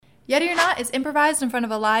Yeti or Not is improvised in front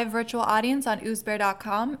of a live virtual audience on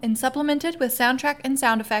oozbear.com and supplemented with soundtrack and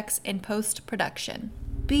sound effects in post-production.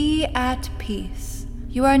 Be at peace.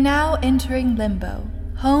 You are now entering Limbo,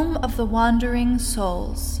 home of the wandering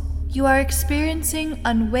souls. You are experiencing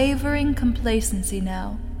unwavering complacency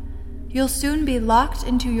now. You'll soon be locked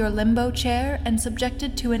into your limbo chair and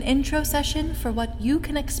subjected to an intro session for what you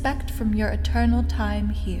can expect from your eternal time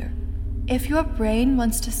here. If your brain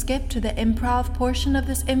wants to skip to the improv portion of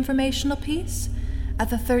this informational piece,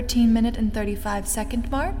 at the 13-minute and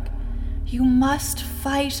 35-second mark, you must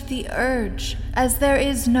fight the urge, as there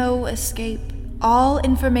is no escape. All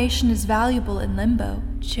information is valuable in limbo,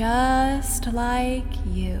 just like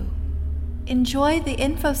you. Enjoy the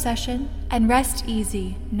info session and rest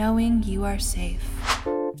easy knowing you are safe.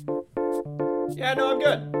 Yeah, no, I'm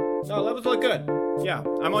good. No, levels look good. Yeah,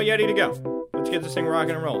 I'm all Yeti to go. Let's get this thing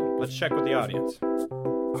rocking and rolling. Let's check with the audience.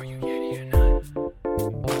 Are you Yeti or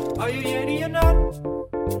not? Are you Yeti or not?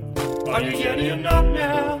 Are you Yeti or not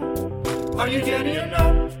now? Are you Yeti or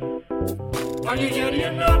not? Are you Yeti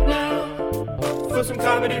or not now? For some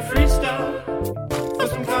comedy freestyle. For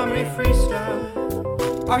some comedy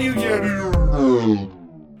freestyle. Are you Yeti or not?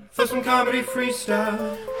 For some comedy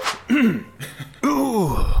freestyle.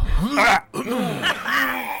 Ooh.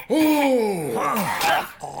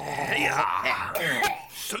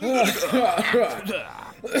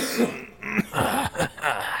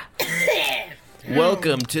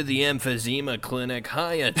 Welcome to the Emphysema Clinic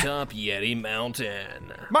high atop Yeti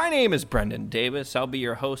Mountain. My name is Brendan Davis. I'll be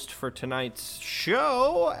your host for tonight's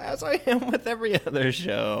show, as I am with every other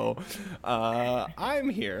show. I'm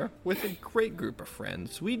here with a great group of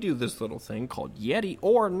friends. We do this little thing called Yeti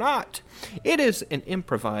or Not. It is an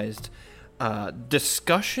improvised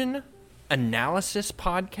discussion analysis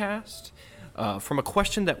podcast from a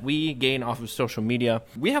question that we gain off of social media.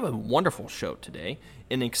 We have a wonderful show today,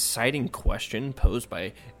 an exciting question posed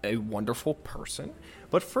by a wonderful person.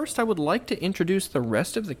 But first, I would like to introduce the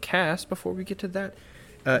rest of the cast before we get to that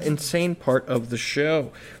insane part of the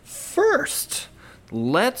show. First,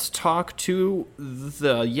 let's talk to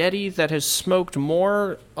the Yeti that has smoked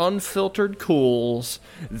more unfiltered cools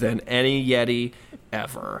than any Yeti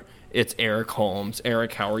ever. It's Eric Holmes.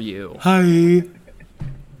 Eric, how are you? Hi.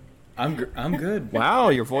 I'm good. Wow,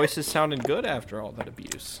 your voice is sounding good after all that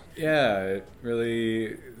abuse. Yeah,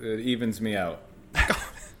 it evens me out.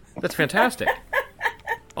 That's fantastic.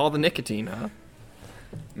 All the nicotine, huh?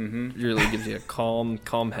 Mm-hmm. Really gives you a calm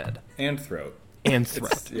head. And throat.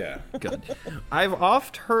 Yeah. Good. I've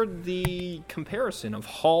oft heard the comparison of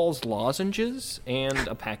Hall's lozenges and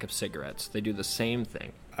a pack of cigarettes. They do the same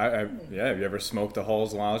thing. Have you ever smoked a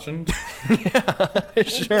Hall's lozenge? Yeah, I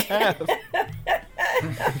sure have.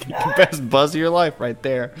 Best buzz of your life right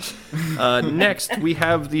there. Next, we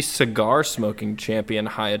have the cigar smoking champion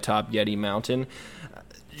high atop Yeti Mountain.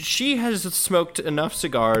 She has smoked enough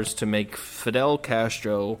cigars to make Fidel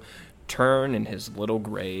Castro turn in his little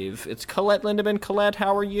grave. It's Colette Lindemann. Colette,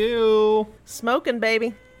 how are you? Smoking,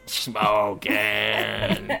 baby. Smoking.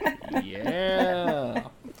 Yeah.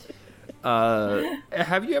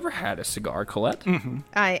 Have you ever had a cigar, Colette? Mm-hmm.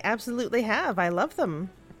 I absolutely have. I love them.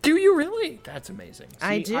 Do you really? That's amazing. See,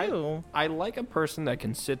 I do. I like a person that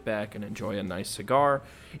can sit back and enjoy a nice cigar,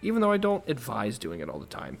 even though I don't advise doing it all the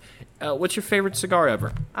time. What's your favorite cigar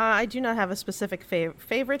ever? I do not have a specific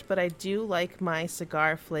favorite, but I do like my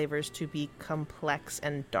cigar flavors to be complex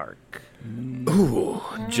and dark. Ooh,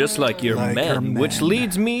 just like your men, which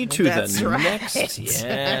leads me to That's the right. next.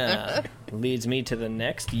 Yeah, leads me to the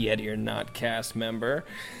next Yeti or Not cast member.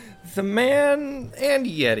 The man and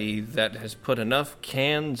Yeti that has put enough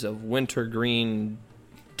cans of wintergreen,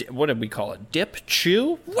 what did we call it? Dip?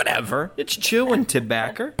 Chew? Whatever. It's chewing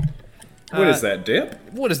tobacco. What is that, dip?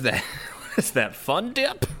 What is that? What is that, fun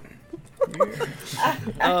dip?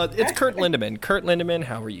 It's Kurt Lindemann. Kurt Lindemann,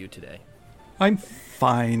 how are you today? I'm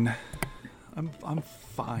fine. I'm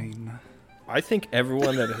fine. I think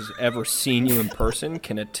everyone that has ever seen you in person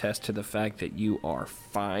can attest to the fact that you are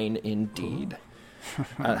fine indeed.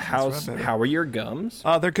 How are your gums?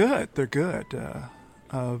 They're good. They're good.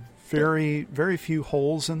 Very few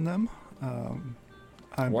holes in them.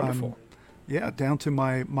 Wonderful. Down to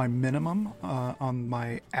my minimum on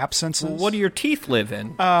my absences. Well, what do your teeth live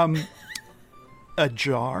in? A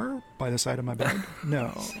jar by the side of my bed?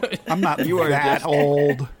 No, I'm not that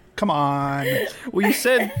old. Come on. Well, you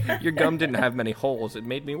said your gum didn't have many holes. It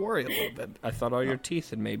made me worry a little bit. I thought all your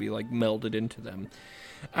teeth had maybe melded into them.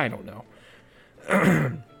 I don't know.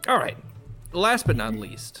 All right. Last but not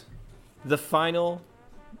least, the final,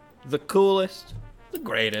 the coolest, the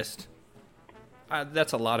greatest,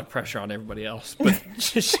 that's a lot of pressure on everybody else, but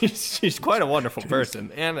she's quite a wonderful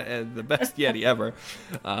person and the best Yeti ever.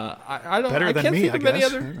 I don't. Better I than can't me, think I of any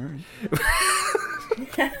guess. other.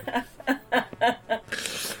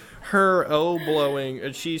 Her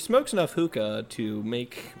blowing. She smokes enough hookah to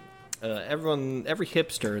make every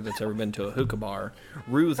hipster that's ever been to a hookah bar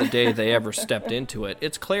rue the day they ever stepped into it.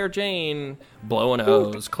 It's Claire Jane blowing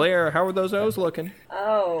O's. Claire, how are those O's looking?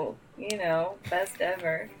 Oh, best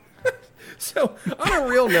ever. So, on a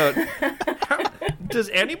real note, does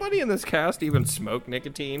anybody in this cast even smoke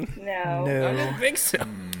nicotine? No. I didn't think so.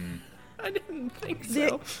 I didn't think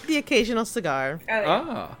so. The occasional cigar.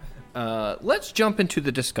 Oh, yeah. Let's jump into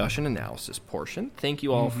the discussion analysis portion. Thank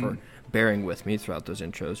you all for bearing with me throughout those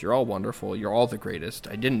intros. You're all wonderful. You're all the greatest.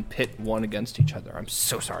 I didn't pit one against each other. I'm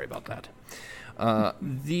so sorry about that.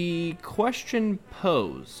 The question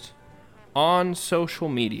posed on social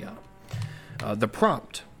media, the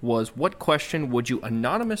prompt was, what question would you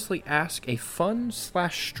anonymously ask a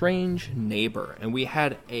fun/strange neighbor? And we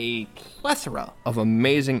had a plethora of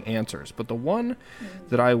amazing answers, but the one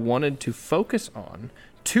that I wanted to focus on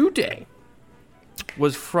today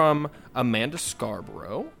was from Amanda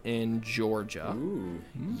Scarborough in Georgia. Ooh.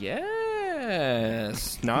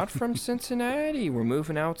 Yes, not from Cincinnati. We're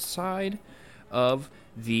moving outside of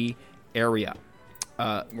the area.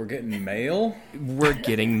 We're getting mail? We're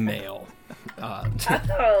getting mail.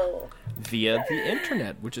 Oh. Via the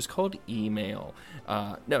internet, which is called email.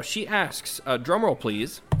 No, she asks, drumroll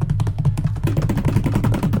please.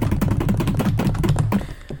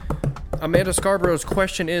 Amanda Scarborough's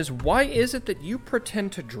question is, why is it that you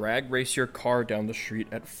pretend to drag race your car down the street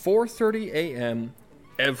at 4:30 a.m.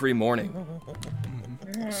 every morning?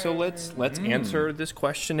 So let's answer this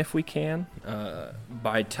question if we can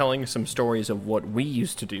by telling some stories of what we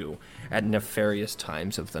used to do at nefarious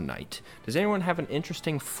times of the night. Does anyone have an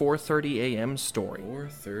interesting 4:30 a.m. story?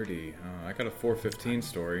 4:30. I got a 4:15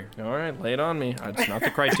 story. All right, lay it on me. It's not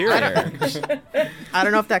the criteria. I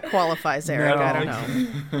don't know if that qualifies, Eric. No. I don't know.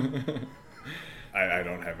 I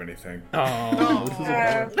don't have anything. Oh, this is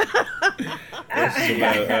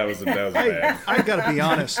That was bad. I gotta be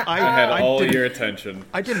honest. I had all didn't- your attention.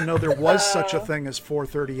 I didn't know there was such a thing as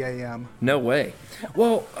 4:30 a.m. no way.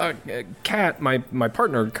 Well, Kat, my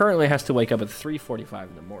partner, currently has to wake up at 3:45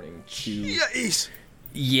 in the morning to... Jeez.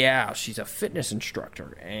 Yeah, she's a fitness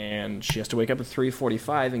instructor, and she has to wake up at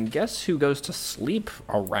 3:45, and guess who goes to sleep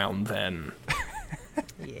around then?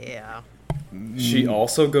 Yeah. She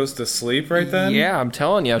also goes to sleep right then? Yeah, I'm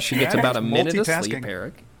telling you, she gets Yeah, about a minute of sleep, multitasking.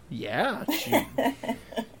 Eric. Yeah.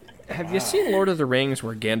 Have you seen Lord of the Rings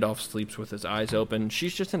where Gandalf sleeps with his eyes open?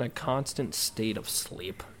 She's just in a constant state of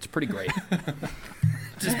sleep. It's pretty great.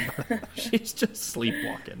 She's just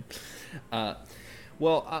sleepwalking.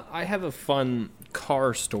 Well, I have a fun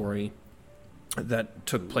car story that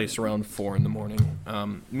took place around 4 in the morning.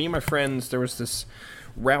 Me and my friends, there was this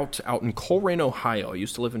route out in Coleraine, Ohio. I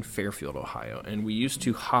used to live in Fairfield, Ohio, and we used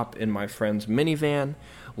to hop in my friend's minivan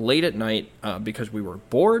late at night because we were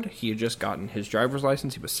bored. He had just gotten his driver's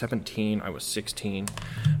license. He was 17. I was 16.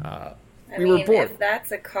 We were bored. If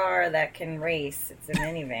that's a car that can race, it's a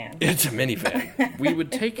minivan. It's a minivan. We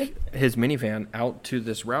would take his minivan out to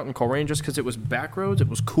this route in Coleraine just because it was back roads. It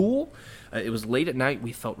was cool. It was late at night.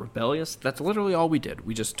 We felt rebellious. That's literally all we did.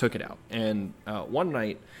 We just took it out. And one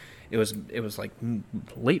night, it was like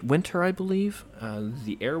late winter, I believe.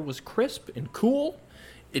 The air was crisp and cool.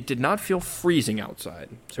 It did not feel freezing outside.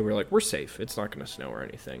 So we were like, we're safe. It's not going to snow or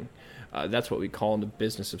anything. That's what we call in the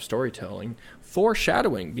business of storytelling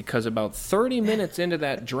foreshadowing, because about 30 minutes into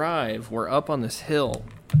that drive, we're up on this hill,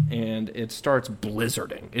 and it starts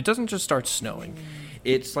blizzarding. It doesn't just start snowing.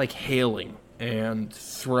 It's like hailing and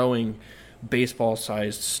throwing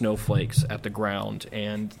baseball-sized snowflakes at the ground,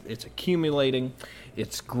 and it's accumulating,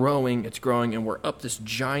 it's growing, and we're up this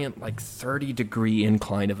giant, like, 30-degree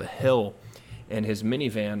incline of a hill, and his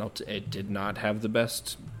minivan, it did not have the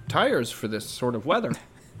best tires for this sort of weather.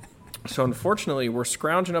 So unfortunately, we're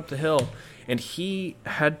scrounging up the hill, and he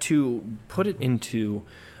had to put it into,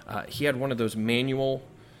 he had one of those manual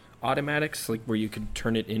automatics, like where you could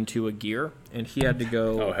turn it into a gear, and he had to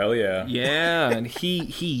go. Oh, hell yeah. Yeah, and he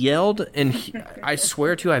yelled, and I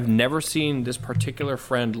swear to you, I've never seen this particular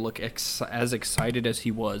friend look as excited as he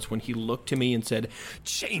was when he looked to me and said,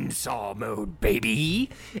 "Chainsaw mode, baby!"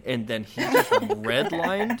 And then he just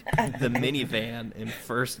redlined the minivan in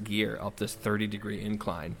first gear up this 30-degree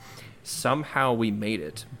incline. Somehow we made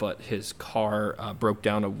it, but his car broke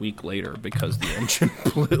down a week later because the engine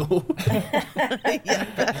blew.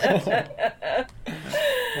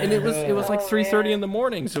 And it was like 3:30 in the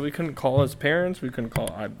morning, so we couldn't call his parents. We couldn't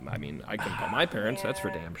call. I couldn't call my parents. That's for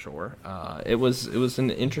damn sure. It was an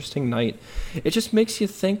interesting night. It just makes you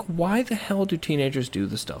think, why the hell do teenagers do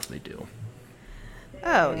the stuff they do?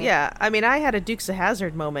 Oh, yeah. I mean, I had a Dukes of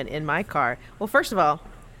Hazzard moment in my car. Well, first of all,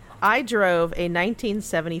 I drove a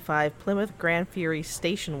 1975 Plymouth Grand Fury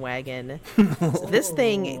station wagon. So this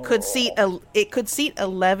thing could seat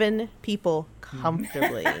 11 people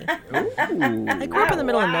comfortably. I grew up in the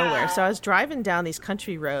middle of nowhere, so I was driving down these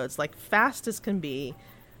country roads like fast as can be,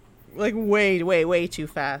 like way, way, way too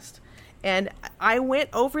fast. And I went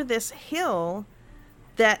over this hill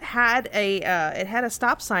that had a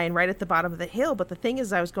stop sign right at the bottom of the hill, but the thing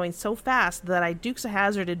is, I was going so fast that I Dukes of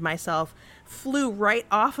Hazzarded myself, flew right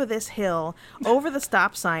off of this hill over the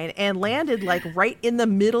stop sign, and landed like right in the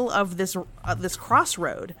middle of this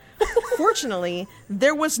crossroad. Fortunately,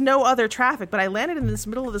 there was no other traffic, but I landed in this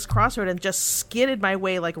middle of this crossroad and just skidded my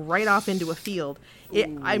way like right off into a field.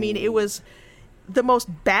 It was the most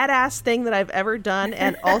badass thing that I've ever done,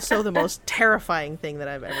 and also the most terrifying thing that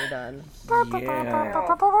I've ever done. Yeah.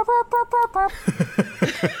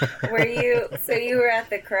 So you were at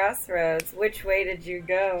the crossroads. Which way did you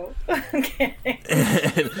go?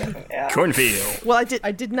 Cornfield. Well,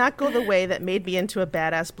 I did not go the way that made me into a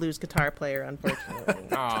badass blues guitar player, unfortunately.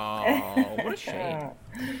 Oh, what a shame.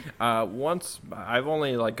 Once, I've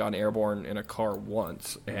only gone airborne in a car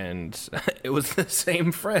once, and it was the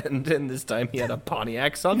same friend, and this time he had a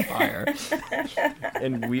Pontiac Sunfire.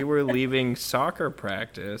 And we were leaving soccer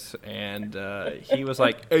practice, and he was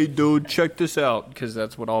like, "Hey dude, check this out," because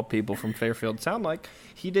that's what all people from Fairfield sound like.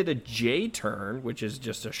 He did a J-turn, which is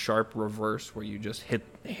just a sharp reverse where you just hit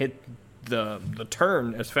the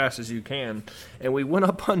turn as fast as you can, and we went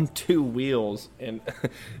up on two wheels, and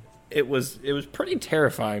it was pretty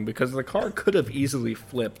terrifying because the car could have easily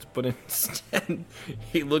flipped, but instead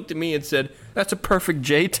he looked at me and said, "That's a perfect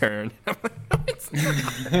J-turn." I'm like, "No, it's not."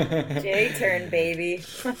 J-turn, baby.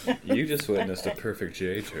 You just witnessed a perfect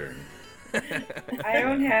J-turn. I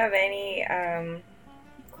don't have any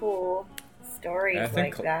cool stories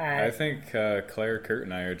like that. I think Claire, Kurt,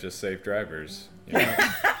 and I are just safe drivers. You know?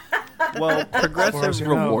 Well, Progressive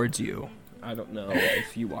rewards you. I don't know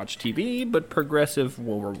if you watch TV, but Progressive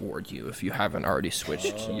will reward you if you haven't already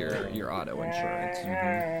switched your auto insurance.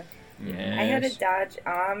 Mm-hmm. Yes. I had a Dodge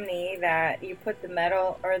Omni that you put the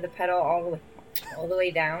pedal all the way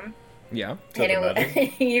down. Yeah.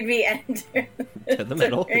 You'd be entering to the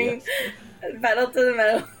middle. Yes. Pedal to the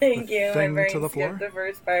metal. Thank you. My brain skipped the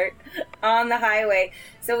first part on the highway,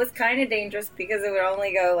 so it was kind of dangerous because it would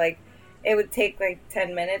only go it would take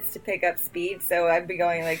 10 minutes to pick up speed, so I'd be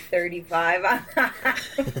going 35 on the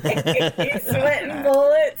highway, sweating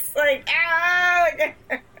bullets, so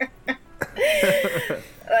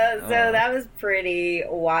that was pretty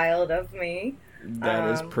wild of me. That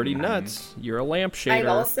is pretty nuts. You're a lampshader. I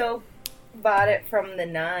also bought it from the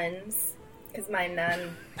nuns, because my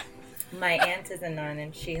aunt is a nun,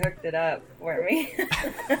 and she hooked it up for me.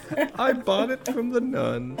 I bought it from the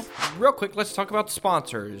nuns. Real quick, let's talk about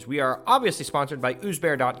sponsors. We are obviously sponsored by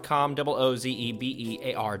oozbear.com,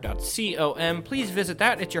 OZEBEAR.com. Please visit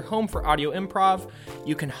that. It's your home for audio improv.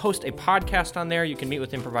 You can host a podcast on there. You can meet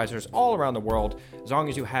with improvisers all around the world, as long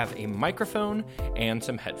as you have a microphone and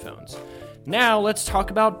some headphones. Now, let's talk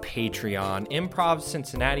about Patreon.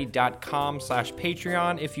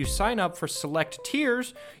 ImprovCincinnati.com/Patreon. If you sign up for select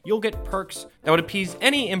tiers, you'll get perks that would appease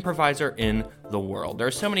any improviser in the world. There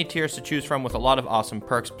are so many tiers to choose from with a lot of awesome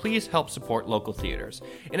perks. Please help support local theaters.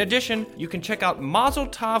 In addition, you can check out Mazel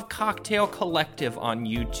Tov Cocktail Collective on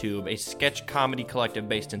YouTube, a sketch comedy collective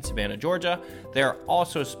based in Savannah, Georgia. They are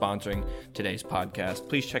also sponsoring today's podcast.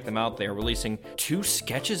 Please check them out. They are releasing 2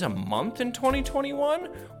 sketches a month in 2021.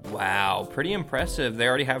 Wow, pretty impressive. They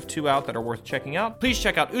already have 2 out that are worth checking out. Please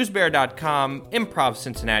check out oozbear.com, Improv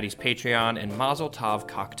Cincinnati's Patreon, and Mazel Tov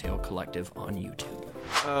Cocktail Collective on YouTube.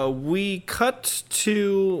 We cut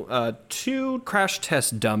to 2 crash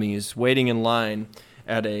test dummies waiting in line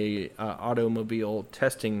at a automobile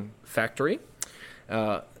testing factory.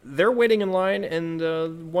 They're waiting in line,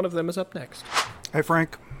 and one of them is up next. Hey,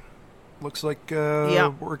 Frank. Looks like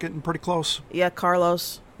we're getting pretty close. Yeah,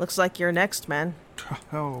 Carlos. Looks like you're next, man.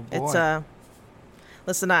 Oh, boy. It's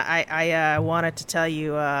listen, I wanted to tell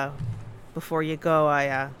you before you go,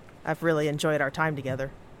 I've really enjoyed our time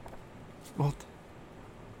together. Well,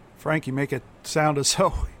 Frank, you make it sound as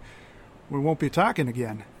though we won't be talking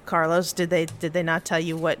again. Carlos, did they not tell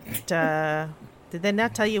you what did they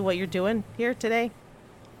not tell you what you're doing here today?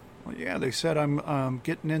 Well, yeah, they said I'm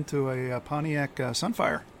getting into a Pontiac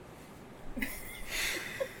Sunfire.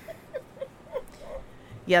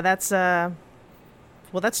 Yeah, that's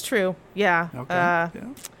well, that's true. Yeah. Okay. Yeah.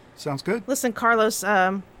 Sounds good. Listen, Carlos.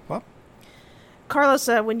 What? Carlos,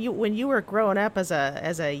 when you were growing up as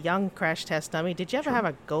a young crash test dummy, did you ever have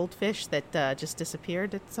a goldfish that just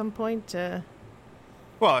disappeared at some point?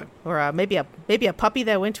 Well, or maybe a puppy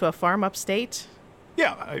that went to a farm upstate?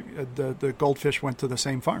 Yeah, the goldfish went to the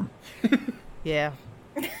same farm. Yeah.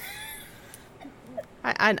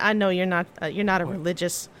 I know you're not a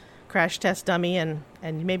religious crash test dummy, and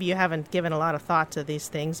maybe you haven't given a lot of thought to these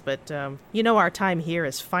things, but our time here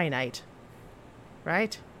is finite,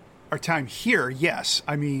 right? Our time here, yes.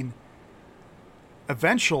 I mean,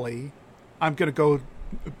 eventually, I'm going to go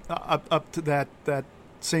up to that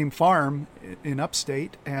same farm in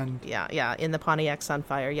upstate, and yeah, in the Pontiac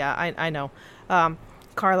Sunfire. Yeah, I know.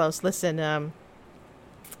 Carlos, listen, man,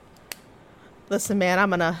 I'm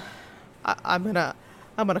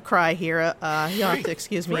gonna cry here. You'll have to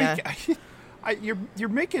excuse me. You're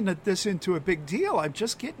making this into a big deal. I'm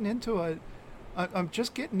just getting into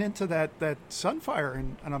that Sunfire,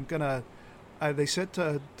 and I'm gonna. They said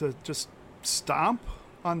to just stomp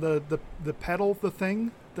on the pedal of the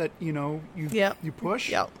thing that you push.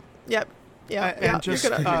 Yep. And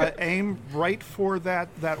just aim right for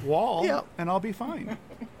that wall, and I'll be fine.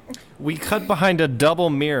 We cut behind a double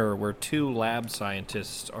mirror where two lab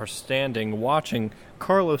scientists are standing watching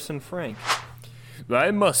Carlos and Frank.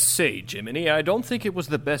 I must say, Jiminy, I don't think it was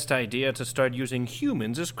the best idea to start using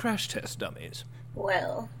humans as crash test dummies.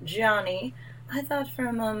 Well, Johnny, I thought for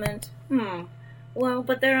a moment, well,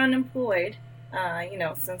 but they're unemployed,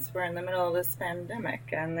 since we're in the middle of this pandemic,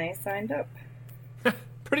 and they signed up.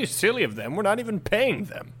 Pretty silly of them. We're not even paying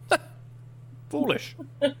them. Foolish.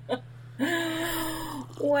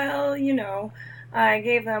 Well, I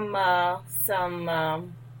gave them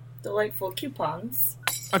some delightful coupons.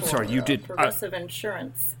 I'm sorry, you did... Progressive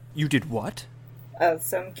Insurance. You did what?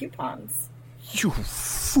 Some coupons. You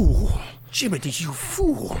fool. Jiminy, you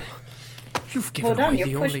fool. You've given away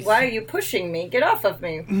the only... Why are you pushing me? Get off of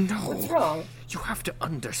me. No. What's wrong? You have to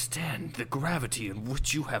understand the gravity in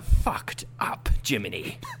which you have fucked up,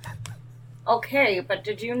 Jiminy. Okay, but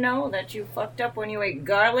did you know that you fucked up when you ate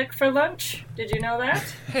garlic for lunch? Did you know that?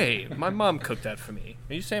 Hey, my mom cooked that for me.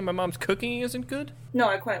 Are you saying my mom's cooking isn't good? No,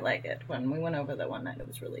 I quite like it. When we went over that one night, it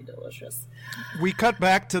was really delicious. We cut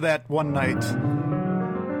back to that one night.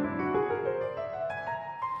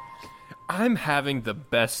 I'm having the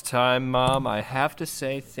best time, Mom. I have to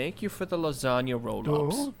say, thank you for the lasagna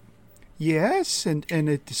roll-ups. Oh, yes, and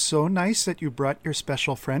it's so nice that you brought your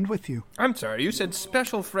special friend with you. I'm sorry, you said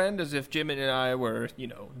special friend as if Jiminy and I were,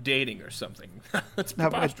 dating or something. That's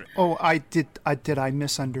preposterous. Did I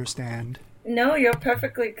misunderstand? No, you're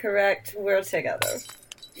perfectly correct. We're together.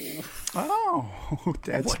 Oh,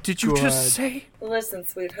 that's What did you just say? Listen,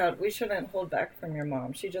 sweetheart, we shouldn't hold back from your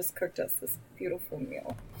mom. She just cooked us this beautiful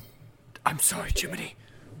meal. I'm sorry, Jiminy.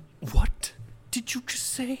 What did you just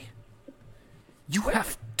say? You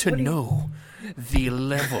have to know the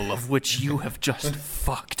level of which you have just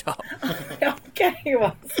fucked up. Okay,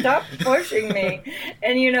 well, stop pushing me.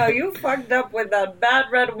 And you fucked up with that bad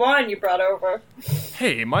red wine you brought over.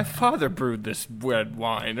 Hey, my father brewed this red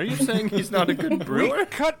wine. Are you saying he's not a good brewer? We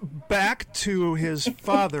cut back to his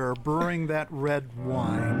father brewing that red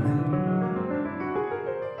wine.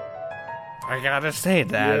 I gotta say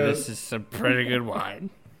that. Yeah. This is some pretty good wine.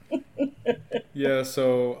 Yeah,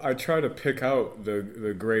 so I try to pick out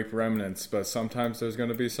the grape remnants, but sometimes there's going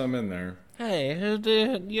to be some in there. Hey,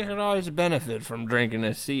 you can always benefit from drinking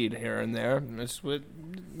a seed here and there. That's what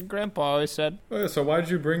Grandpa always said. Oh, so why'd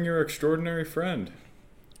you bring your extraordinary friend?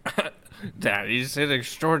 Dad, you said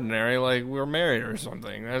extraordinary like we're married or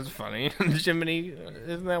something. That's funny. Jiminy,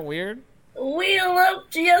 isn't that weird? We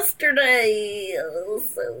eloped yesterday,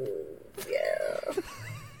 so yeah.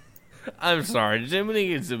 I'm sorry, Jiminy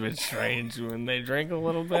gets a bit strange when they drink a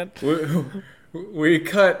little bit. We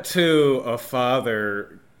cut to a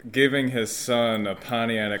father giving his son a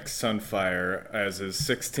Pontiac Sunfire as his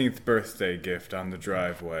 16th birthday gift on the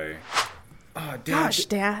driveway. Oh, gosh,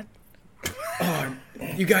 Dad. Oh,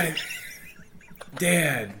 you got it.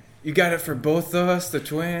 Dad, you got it for both of us, the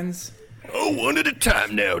twins? Oh, one at a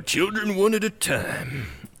time now, children, one at a time.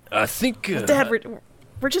 I think, Dad,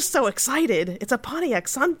 we're just so excited. It's a Pontiac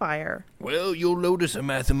Sunfire. Well, you'll notice a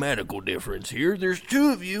mathematical difference here. There's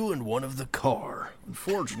two of you and one of the car.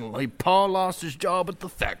 Unfortunately, Pa lost his job at the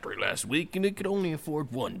factory last week, and he could only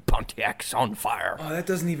afford one Pontiac Sunfire. Oh, that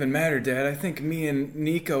doesn't even matter, Dad. I think me and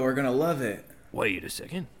Nico are gonna love it. Wait a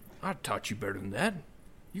second. I taught you better than that.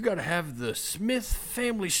 You gotta have the Smith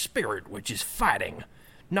family spirit, which is fighting,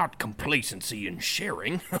 not complacency and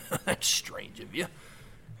sharing. That's strange of you.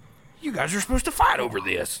 You guys are supposed to fight over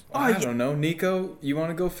this. I don't know. Nico, you want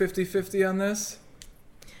to go 50-50 on this?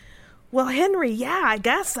 Well, Henry, yeah, I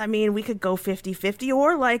guess. I mean, we could go 50-50,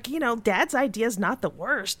 or like, Dad's idea is not the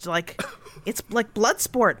worst. Like, it's like blood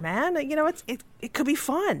sport, man. It could be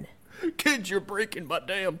fun. Kids, you're breaking my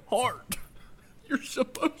damn heart. You're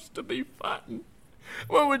supposed to be fighting.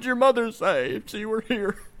 What would your mother say if she were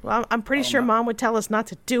here? Well, I'm pretty sure Mom would tell us not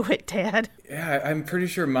to do it, Dad. Yeah, I'm pretty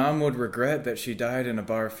sure Mom would regret that she died in a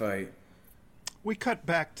bar fight. We cut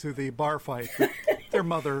back to the bar fight that their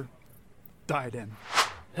mother died in.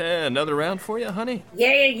 Hey, another round for you, honey?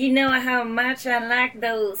 Yeah, you know how much I like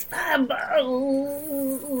those fireballs.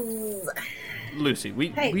 Lucy,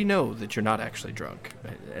 we know that you're not actually drunk.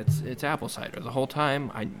 It's apple cider. The whole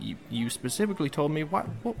time, you specifically told me, why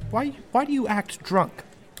do you act drunk?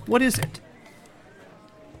 What is it?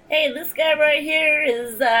 Hey, this guy right here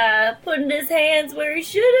is putting his hands where he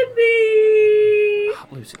shouldn't be.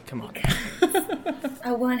 Lucy, come on.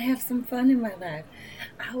 I want to have some fun in my life.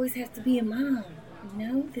 I always have to be a mom.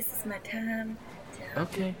 This is my time.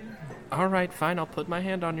 Okay. All right, fine. I'll put my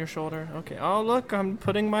hand on your shoulder. Okay. Oh, look, I'm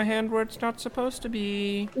putting my hand where it's not supposed to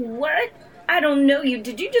be. What? I don't know you.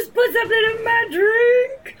 Did you just put something in my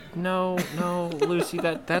drink? No, Lucy,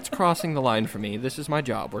 that's crossing the line for me. This is my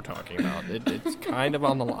job we're talking about. It's kind of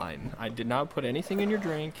on the line. I did not put anything in your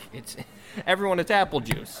drink. It's apple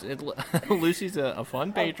juice. Lucy's a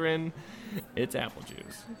fun patron. It's apple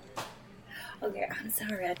juice. Okay, I'm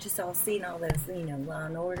sorry. I just seen all this, Law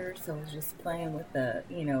and Order, so I was just playing with the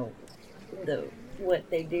what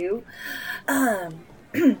they do. Well,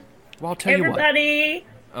 I'll tell you what. Everybody.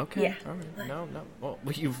 Okay. Yeah. All right. No. Well,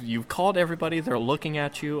 you've called everybody. They're looking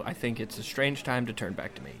at you. I think it's a strange time to turn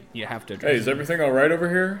back to me. You have to. Hey, is everything all right over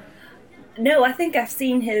here? No, I think I've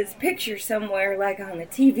seen his picture somewhere, like on the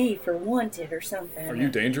TV for Wanted or something. Are you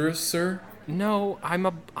dangerous, sir? No, I'm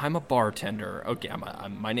a bartender. Okay,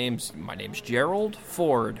 my name's Gerald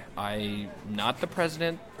Ford. I'm not the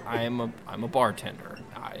president. I'm a bartender.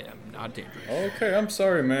 I am not dangerous. Okay, I'm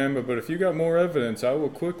sorry, ma'am, but if you got more evidence, I will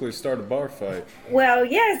quickly start a bar fight. Well,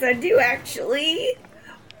 yes, I do actually.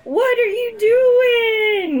 What are you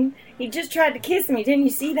doing? He just tried to kiss me. Didn't you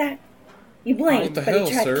see that? You blinked, but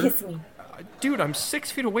he tried to kiss me. Dude, I'm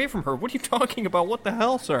 6 feet away from her. What are you talking about? What the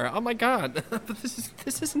hell, sir? Oh my God, this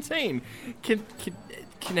is insane. Can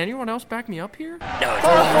anyone else back me up here? No,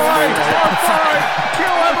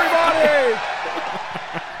 Kill everybody!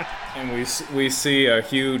 And we see a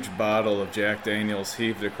huge bottle of Jack Daniels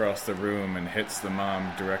heaved across the room and hits the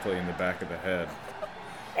mom directly in the back of the head.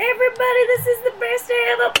 Everybody, this is the best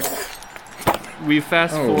day ever. We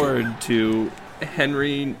fast forward to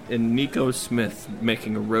Henry and Nico Smith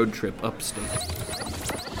making a road trip upstate.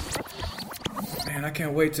 Man, I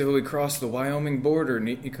can't wait till we cross the Wyoming border,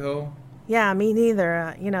 Nico. Yeah, me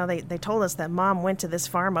neither. They told us that Mom went to this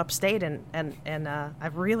farm upstate, and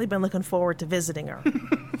I've really been looking forward to visiting her.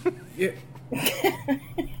 Yeah.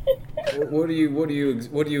 What do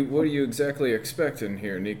you exactly expecting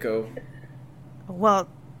here, Nico? Well,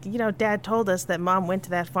 Dad told us that Mom went to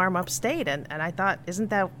that farm upstate, and I thought,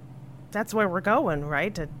 that's where we're going,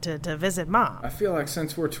 right? To visit Mom. I feel like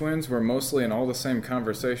since we're twins, we're mostly in all the same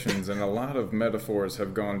conversations, and a lot of metaphors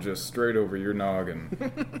have gone just straight over your noggin.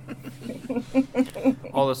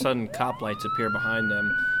 All of a sudden, cop lights appear behind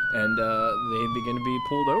them, and they begin to be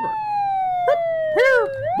pulled over.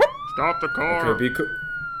 Stop the car. Okay,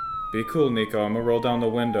 be cool, Nico. I'm gonna roll down the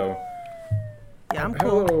window. Yeah, I'm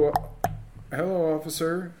cool. Hello,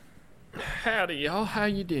 officer. Howdy, y'all. How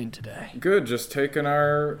you doing today? Good. Just taking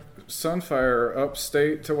our Sunfire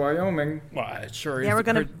upstate to Wyoming. Why, sure. Yeah,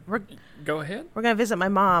 go ahead. We're gonna visit my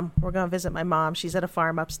mom. She's at a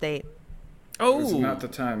farm upstate. Oh, it's not the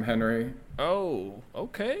time, Henry. Oh,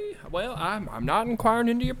 okay. Well, I'm not inquiring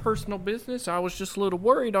into your personal business. I was just a little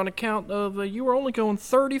worried on account of you were only going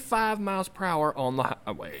 35 miles per hour on the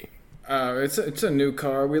highway. It's a new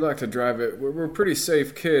car. We like to drive it. We're pretty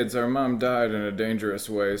safe kids. Our mom died in a dangerous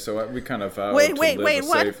way, so we kind of vowed to live a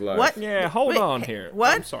safe life. What? Yeah, hold on here.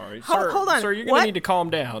 What? I'm sorry. Sir, hold on. Sir, you're going to need to calm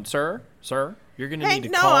down. Sir, you're going to need to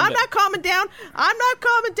calm down. No, I'm not calming down.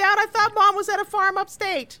 I thought Mom was at a farm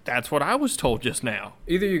upstate. That's what I was told just now.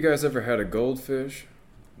 Either you guys ever had a goldfish?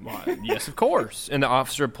 Well, yes, of course. And the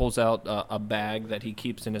officer pulls out a bag that he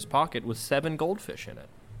keeps in his pocket with 7 goldfish in it.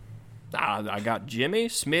 I got Jimmy,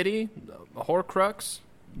 Smitty, Horcrux,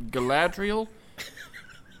 Galadriel,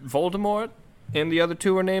 Voldemort, and the other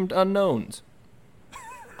 2 are named unknowns.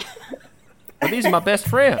 these are my best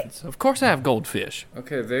friends. Of course I have goldfish.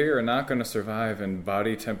 Okay, they are not going to survive in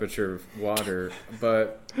body temperature water,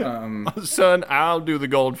 but... Son, I'll do the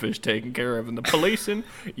goldfish taking care of, and the policing,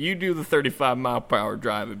 you do the 35-mile-per-hour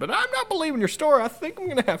driving. But I'm not believing your story. I think I'm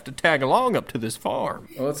going to have to tag along up to this farm.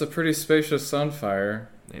 Well, it's a pretty spacious Sunfire.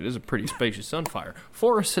 It is a pretty spacious Sunfire.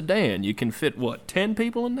 For a sedan, you can fit, 10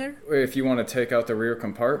 people in there? If you want to take out the rear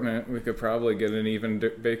compartment, we could probably get an even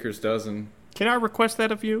baker's dozen. Can I request that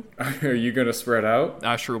of you? Are you going to spread out?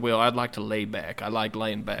 I sure will. I'd like to lay back. I like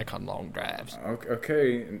laying back on long drives.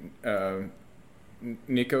 Okay.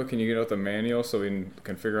 Nico, can you get out the manual so we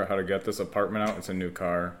can figure out how to get this apartment out? It's a new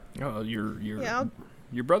car. Oh,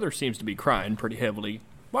 your brother seems to be crying pretty heavily.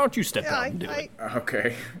 Why don't you step out and do it?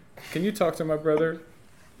 Okay. Can you talk to my brother?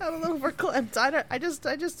 I'm a little verklempt.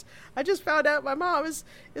 I just found out my mom is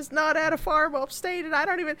not at a farm upstate, and I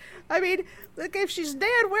don't even. I mean, look, if she's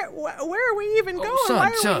dead, where are we even going?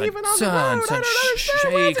 Why are we even on the road? I don't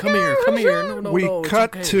understand. Hey, come here. No, we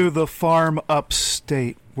cut to the farm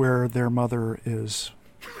upstate where their mother is.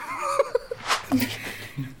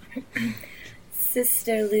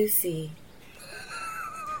 Sister Lucy.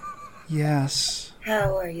 Yes.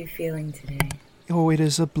 How are you feeling today? Oh, it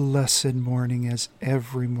is a blessed morning, as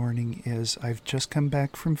every morning is. I've just come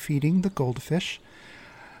back from feeding the goldfish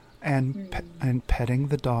and petting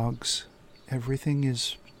the dogs. Everything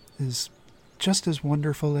is just as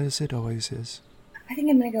wonderful as it always is. I think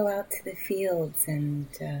I'm going to go out to the fields and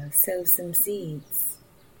sow some seeds.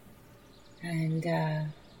 And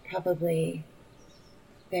probably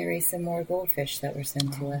bury some more goldfish that were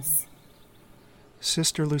sent to us.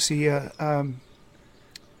 Sister Lucia,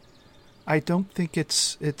 I don't think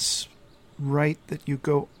it's right that you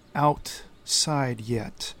go outside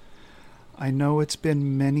yet. I know it's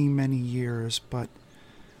been many, many years, but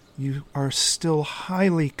you are still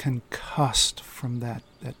highly concussed from that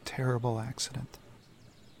terrible accident.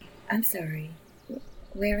 I'm sorry.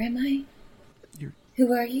 Where am I?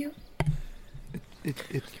 Who are you?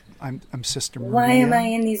 I'm Sister Maria. Why am I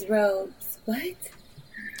in these robes? What?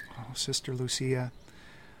 Oh, Sister Lucia.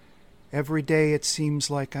 Every day it seems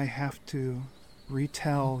like I have to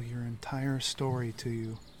retell your entire story to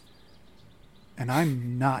you. And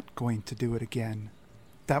I'm not going to do it again.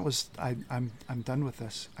 That was I'm done with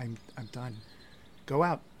this. I'm done. Go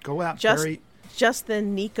out. Barry. Just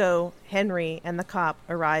then Nico, Henry, and the cop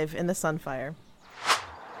arrive in the Sunfire.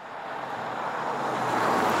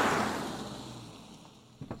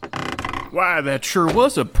 Why, that sure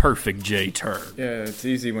was a perfect J-turn. Yeah, it's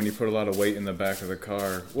easy when you put a lot of weight in the back of the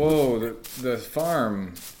car. Whoa, the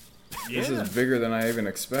farm. Yeah. This is bigger than I even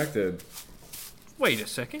expected. Wait a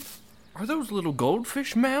second. Are those little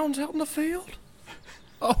goldfish mounds out in the field?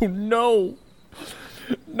 Oh, no.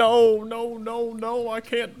 No, I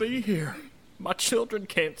can't be here. My children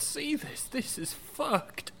can't see this. This is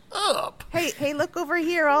fucked up. Hey, look over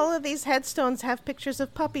here. All of these headstones have pictures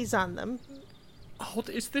of puppies on them. Oh,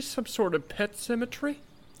 is this some sort of pet cemetery?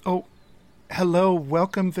 Oh, hello.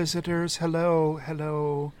 Welcome, visitors. Hello.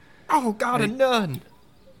 Oh, God, a nun.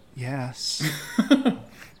 Yes.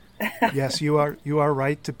 Yes, you are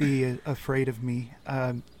right to be afraid of me.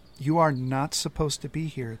 You are not supposed to be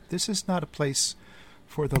here. This is not a place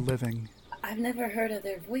for the living. I've never heard of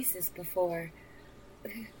their voices before.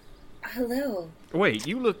 Hello. Wait,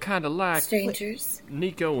 you look kind of like strangers.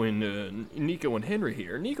 Nico and Henry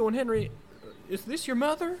here. Nico and Henry, is this your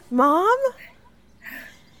mother? Mom?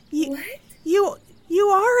 What? You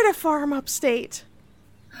are at a farm upstate.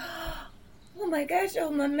 Oh my gosh!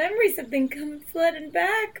 All my memories have been coming flooding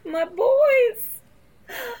back. My boys.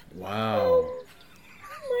 Wow. Oh,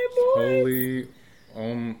 my boys.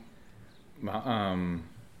 Holy,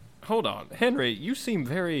 Hold on, Henry. You seem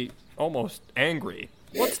very almost angry.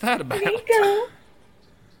 What's that about? Nico.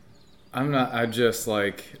 I'm not. I've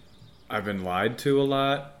been lied to a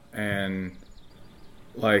lot, and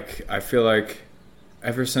I feel like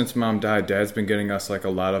ever since Mom died, Dad's been getting us a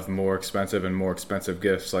lot of more expensive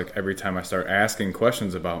gifts. Every time I start asking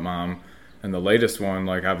questions about Mom, and the latest one,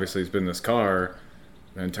 obviously, has been this car,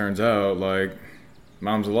 and it turns out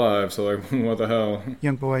Mom's alive. So what the hell?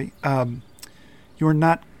 Young boy, you're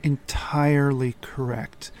not entirely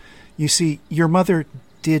correct. You see, your mother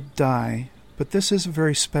did die, but this is a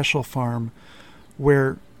very special farm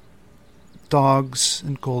where dogs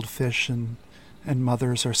and goldfish and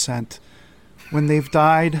mothers are sent when they've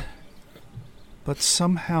died, but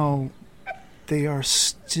somehow they are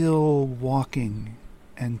still walking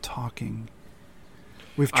and talking.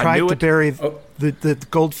 We've tried to bury the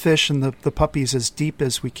goldfish and the puppies as deep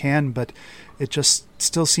as we can, but it just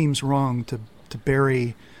still seems wrong to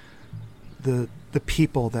bury the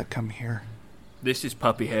people that come here. This is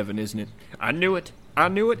puppy heaven, isn't it? I knew it. I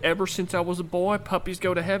knew it ever since I was a boy. Puppies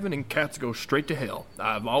go to heaven and cats go straight to hell.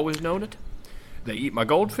 I've always known it. They eat my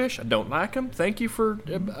goldfish. I don't like them. Thank you for...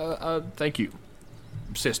 thank you,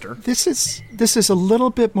 sister. This is a little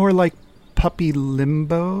bit more like puppy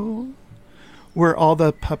limbo, where all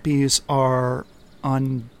the puppies are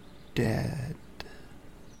undead.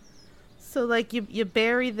 So, like, you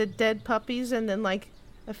bury the dead puppies and then, like,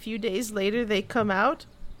 a few days later they come out?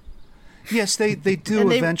 Yes, they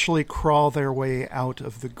do eventually crawl their way out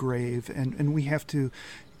of the grave, and we have to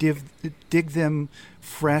dig them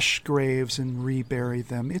fresh graves and rebury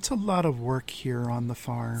them. It's a lot of work here on the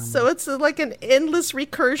farm. So it's like an endless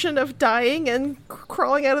recursion of dying and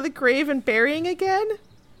crawling out of the grave and burying again?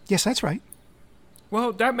 Yes, that's right.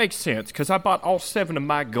 Well, that makes sense, because I bought all 7 of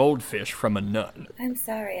my goldfish from a nun. I'm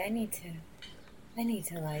sorry, I need to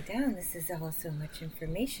lie down. This is all so much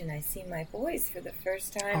information. I see my boys for the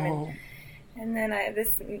first time, and then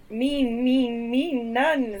this mean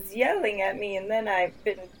nun is yelling at me, and then I've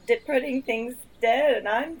been putting things dead, and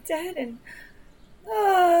I'm dead, and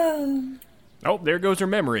Oh, there goes her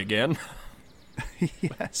memory again.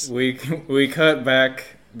 Yes. We cut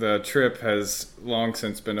back. The trip has long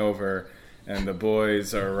since been over, and the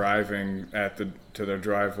boys are arriving to their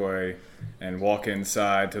driveway and walk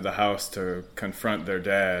inside to the house to confront their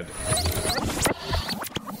dad.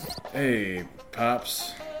 Hey,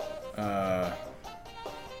 Pops. What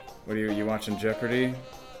are you watching Jeopardy?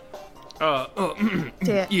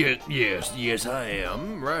 Yes, I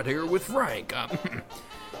am. Right here with Frank.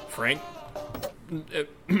 Frank,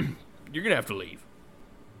 you're gonna have to leave.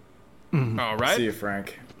 All right. See you,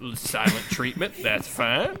 Frank. Silent treatment, that's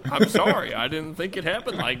fine. I'm sorry, I didn't think it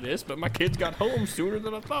happened like this, but my kids got home sooner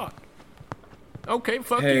than I thought. Okay,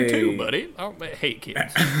 fuck you too, buddy. Oh, hey,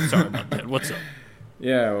 kids. Sorry about that. What's up?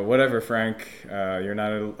 Yeah, whatever, Frank. You're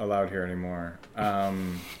not allowed here anymore.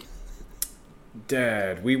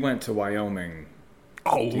 Dad, we went to Wyoming.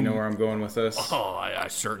 Oh. Do you know where I'm going with this? Oh, I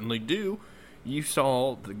certainly do. You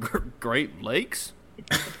saw the Great Lakes?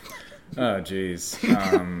 Oh, jeez.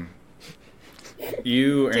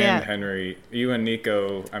 You and Henry, you and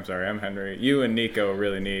Nico, I'm sorry, I'm Henry. You and Nico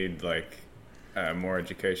really need, like, more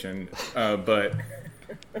education. But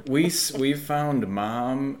we found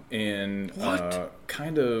Mom in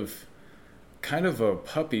kind of a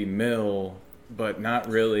puppy mill, but not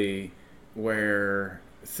really, where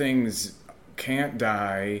things can't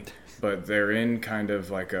die, but they're in kind of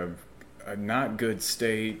like a not good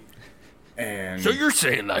state. And so you're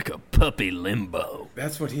saying like a puppy limbo?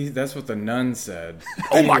 That's what the nun said.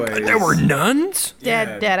 Oh Anyways, my God, there were nuns?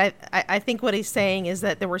 Dad, I think what he's saying is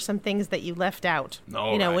that there were some things that you left out.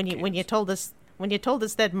 When you told us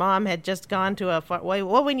that Mom had just gone to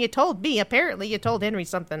when you told me, apparently you told Henry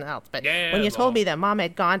something else, but when you told me that Mom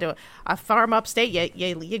had gone to a farm upstate,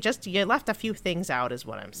 you left a few things out, is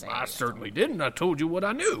what I'm saying. I certainly didn't. I told you what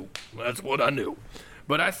I knew. That's what I knew.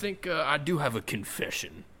 But I think I do have a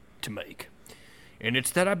confession to make, and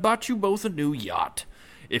it's that I bought you both a new yacht.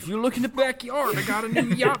 If you look in the backyard, I got a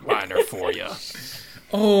new yacht liner for you.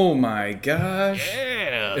 Oh my gosh.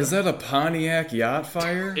 Yeah. Is that a Pontiac Yacht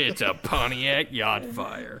Fire? It's a Pontiac Yacht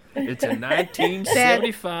Fire. It's a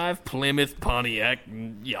 1975 Plymouth Pontiac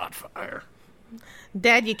Yacht Fire.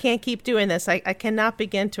 Dad, you can't keep doing this. I cannot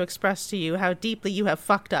begin to express to you how deeply you have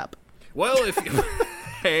fucked up. Well, if you...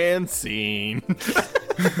 and scene.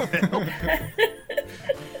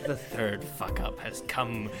 The third fuck-up has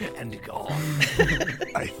come and gone.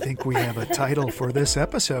 I think we have a title for this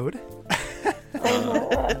episode.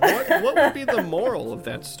 What would be the moral of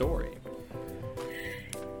that story?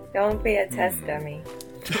 Don't be a test dummy.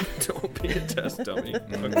 Don't be a test dummy.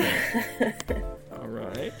 Okay. All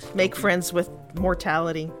right. Make friends with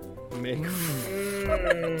mortality. Make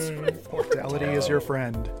friends with mortality is your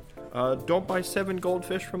friend. Don't buy 7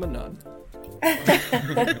 goldfish from a nun.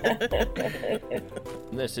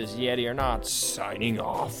 This is Yeti or Not signing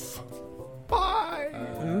off. Bye.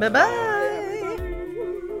 Bye-bye.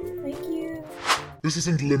 Thank you. This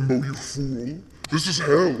isn't limbo, you fool. This is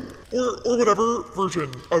hell. Or whatever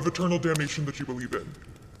version of eternal damnation that you believe in.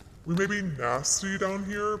 We may be nasty down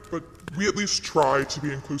here, but we at least try to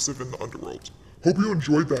be inclusive in the underworld. Hope you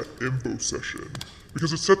enjoyed that info session,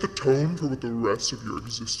 because it set the tone for what the rest of your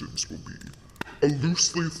existence will be. A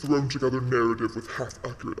loosely thrown together narrative with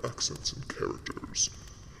half-accurate accents and characters.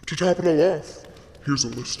 To top it all off, here's a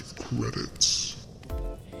list of credits.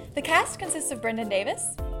 The cast consists of Brendan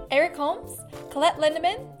Davis, Eric Holmes, Colette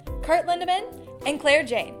Lindemann, Kurt Lindemann, and Claire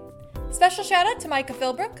Jane. Special shout out to Micah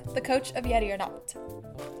Philbrook, the coach of Yeti or Not.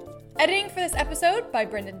 Editing for this episode by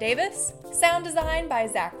Brendan Davis, sound design by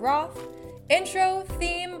Zach Roth, intro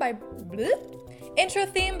theme by Intro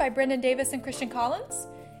theme by Brendan Davis and Christian Collins.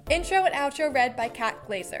 Intro and outro read by Kat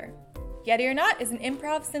Glazer. Yeti or Not is an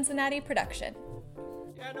Improv Cincinnati production.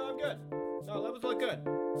 Yeah, no, I'm good. No, levels look good.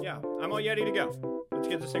 Yeah, I'm all Yeti to go. Let's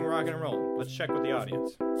get this thing rocking and rolling. Let's check with the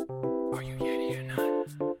audience. Are you Yeti or not?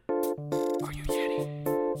 Are you Yeti?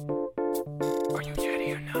 Are you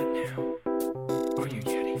Yeti or not now? Are you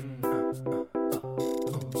Yeti?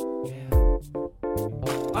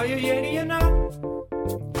 Yeah. Are you Yeti or not?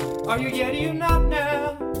 Are you Yeti or not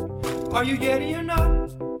now? Are you Yeti or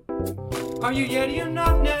not? Are you Yeti or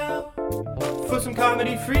not now? For some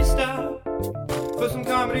comedy freestyle. For some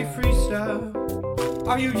comedy freestyle.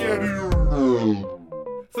 Are you Yeti or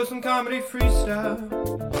not? For some comedy freestyle.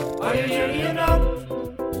 Are you Yeti or not?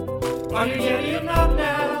 Are you Yeti or not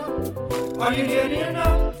now? Are you Yeti or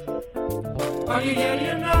not? Are you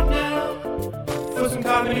Yeti or not now? For some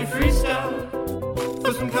comedy freestyle.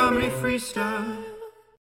 For some comedy freestyle.